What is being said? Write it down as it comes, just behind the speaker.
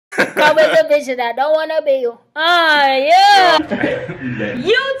Come with a bitch and I don't want to be you. Yeah.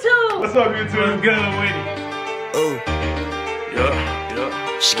 YouTube. What's up, YouTube? What's good with it? Ooh.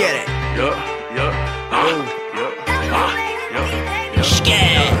 Yeah. Skate it. Yeah.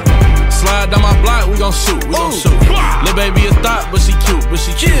 Skate. Slide down my block, we gon' shoot, Lil' baby a thought, but she cute,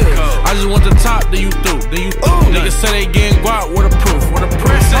 I just want the top, then you through. Niggas say they getting guap, what a proof,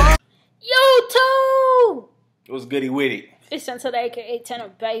 YouTube. What's goody with it? It's until the AKA Tenor,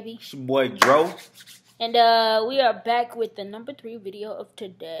 baby. It's your boy Dro. And we are back with the number 3 video of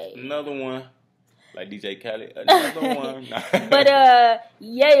today. Another one. Like DJ Khaled. Another one.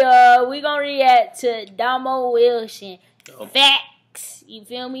 Yeah, we gonna react to Domo Wilson. Facts. You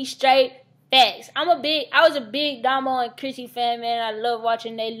feel me? Straight facts. I was a big Domo and Chrissy fan, man. I love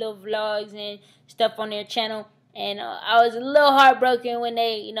watching their little vlogs and stuff on their channel. And I was a little heartbroken when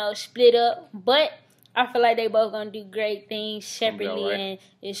they, split up. But I feel like they both gonna do great things separately, right? And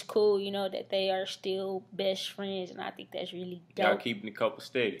it's cool, that they are still best friends, and I think that's really dope. Y'all keeping the couple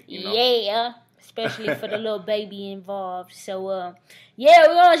steady, Yeah, especially for the little baby involved. So, yeah,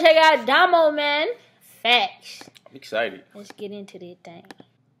 we're gonna check out Domo, man. Facts. I'm excited. Let's get into this thing.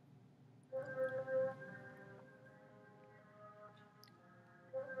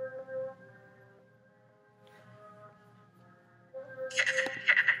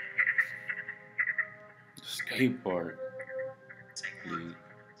 Skate park. Yeah.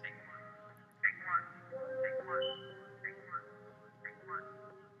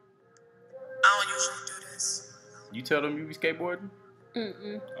 I don't usually do this. You tell them you be skateboarding?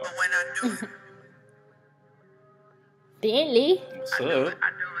 Mm-mm. But when I do it, Bentley. What's up?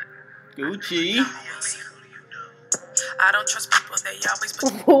 Gucci. I don't trust people, they always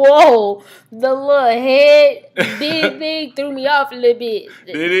put Whoa, the little head, big threw me off a little bit.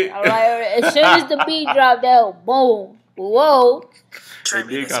 Did it? As soon as the beat dropped out, boom, whoa. It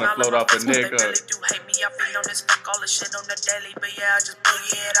did kind of float off the neck up. They really do hate me. I be on this fuck all the shit on the daily, but yeah, I just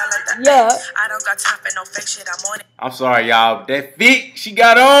boogie it. I like that. Yeah. I don't got time for no fake shit. I'm on it. I'm sorry, y'all. That fit she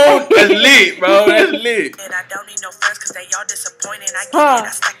got on, that's lit, bro. That's lit. And I don't need no friends because they all disappointing. I get it.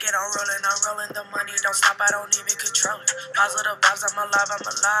 I stack it. I'm rolling. The money don't stop. I don't even control it. Positive vibes. I'm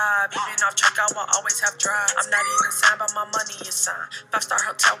alive. Even off track, I will always have drive. I'm not even signed, but my money is signed. 5-star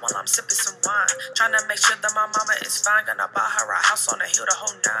hotel while I'm sipping some wine. Trying to make sure that my mama is fine. Gonna buy her a house on the hill, the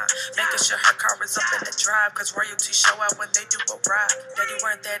whole 9. Making sure her car is up in the drive. Cause royalty show out when they do a ride. Daddy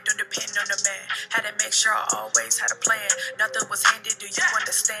weren't there, don't depend on the man. Had to make sure I always had a plan. Nothing was handed, do you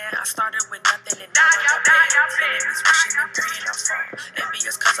understand? I started with nothing and now I'm a man. Enemies wishing and praying I fall.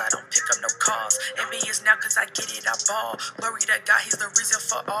 Envious cause I don't pick up no calls. Envious now cause I get it, I ball. Glory to God, he's the reason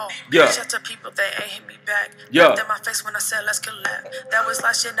for all. Yeah. Shout to people that ain't hit me back. Yeah. Laughed in my face when I said let's collab. That was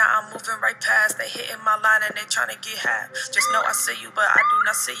last year, now I'm moving right past. They hitting my line and they trying to get half. Just know I see you, but I do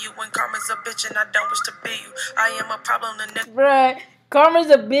not see you. When karma's a bitch and I don't wish to be you. I am a problem to nigga. Bruh, karma's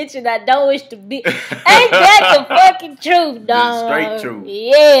a bitch and I don't wish to be. Ain't that the fucking truth, dog? Straight truth.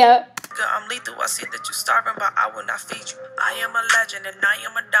 Yeah. I'm lethal, I see that you starving, but I will not feed you. I am a legend and I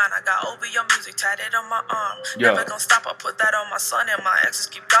am a don. I got over your music tatted on my arm. Yeah. Never gonna stop, I put that on my son and my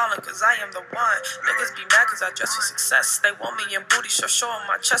exes keep calling, cause I am the one. Niggas be mad cause I dress for success. They want me in booty show on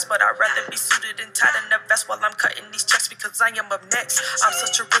my chest, but I'd rather be suited and tied in the vest while I'm cutting these checks because I am up next. I'm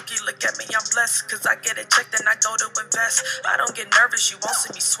such a rookie, look at me, I'm blessed, cause I get a check then I go to invest. I don't get nervous, you won't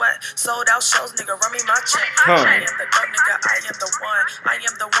see me sweat. Sold out shows, nigga, run me my check. I am the go, nigga, I am the one. I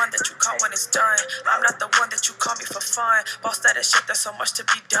am the one that you call when it's done. I'm not the one that you call me for fun. Boss that shit, there's so much to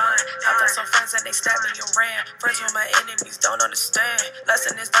be done. I've got some friends and they stabbed me and ran. Friends with my enemies don't understand.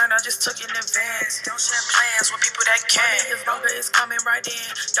 Lesson is learned, I just took it in advance. Don't share plans with people that can. As longer it's coming right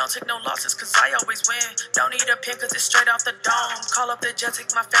in. Don't take no losses cause I always win. Don't need a pin cause it's straight off the dome. Call up the jet,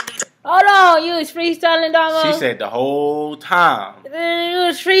 take my family. Hold on, you was freestyling, Domo? She said the whole time. You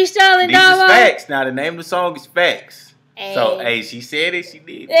was freestyling, These Domo? is facts. Now the name of the song is Facts. Hey. So, hey, she said it, she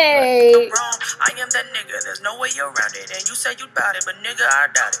did. Hey. Wrong. I am that nigga, there's no way around it. And you said you bout it, but nigga, I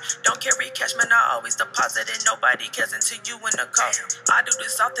doubt it. Don't carry cash, man, I always deposit it. Nobody cares until you in the coffin. I do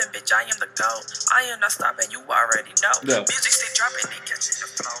this often, bitch, I am the GOAT. I am not stopping, you already know. Yeah. Music stay dropping, they catching the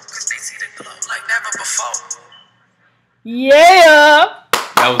flow. Cause they see the glow like never before. Yeah.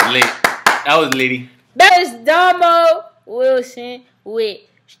 That was lit. That was litty. That is Domo Wilson with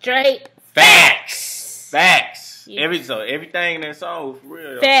Straight Facts. Facts. Yeah. Everything in that song was for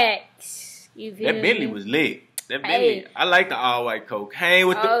real. Facts. You feel That Bentley me? was lit. That Bentley, Hey. I like the all white cocaine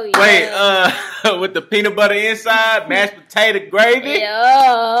with the Oh, with the peanut butter inside, mashed potato gravy. Yeah.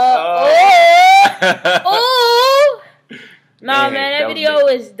 Oh. Oh. Nah, man, that video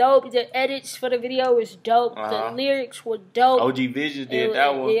was dope. The edits for the video was dope. The lyrics were dope. OG Vision did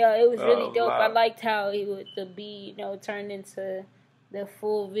that one. Yeah, it was really dope. I liked how he would the beat, turned into the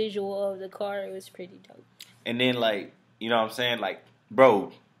full visual of the car. It was pretty dope. And then, like, you know what I'm saying? Like,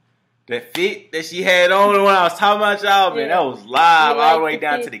 bro, that fit that she had on when I was talking about y'all, man, that was live all the way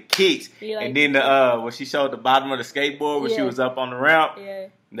down to the kicks. And then when she showed the bottom of the skateboard when she was up on the ramp,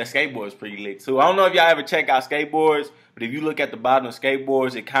 that skateboard is pretty lit too. I don't know if y'all ever check out skateboards, but if you look at the bottom of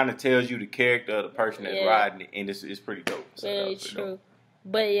skateboards, it kind of tells you the character of the person that's riding it, and it's pretty dope. So very true. Dope.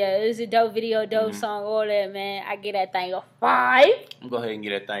 But yeah, it was a dope video, dope song, all that, man. I get that thing a 5. I'm go ahead and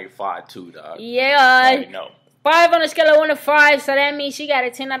get that thing a 5 too, dog. Yeah. I know. 5 on a scale of 1 to 5, so that means she got a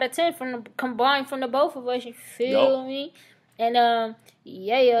 10 out of 10 from the combined from the both of us. You feel me? And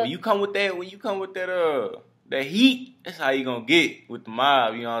when you come with that heat, that's how you gonna get with the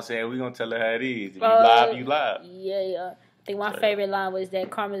mob. You know what I'm saying? We gonna tell her how it is. If you live, you live. Yeah. I think my favorite line was that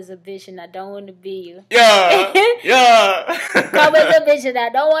Karma's a bitch and I don't want to be you. Yeah. Karma's a bitch and I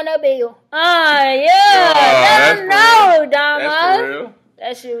don't want to be you. Let them know, Dama. That's for real.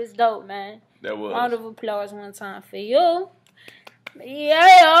 That shit was dope, man. That was. Round of applause one time for you.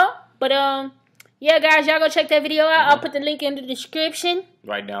 Yeah. But yeah, guys, y'all go check that video out. I'll put the link in the description.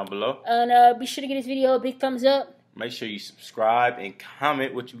 Right down below. And be sure to give this video a big thumbs up. Make sure you subscribe and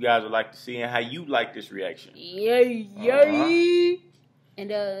comment what you guys would like to see and how you like this reaction. Yeah. And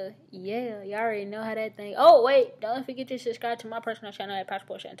y'all already know how that thing. Oh wait, don't forget to subscribe to my personal channel at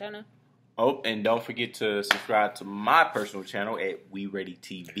Passport Santana. Oh, and don't forget to subscribe to my personal channel at We Ready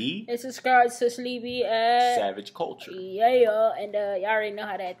TV. And subscribe to Sleepy at Savage Culture. Yeah, and y'all already know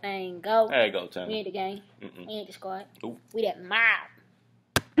how that thing go. There you go, Tanner. We ain't the gang. We ain't the squad. Ooh. We that mob.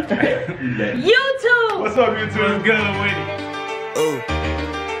 YouTube. What's up, YouTube? What's good with it? Ooh.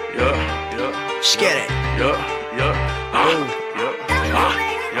 Yeah. Scared it. Yeah.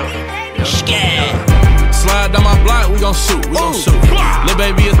 Slide down my block, we gon' shoot, Lil'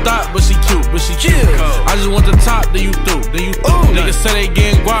 baby a thought, but she cute, I just want the top, then you through, Niggas say they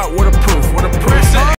getting guap with a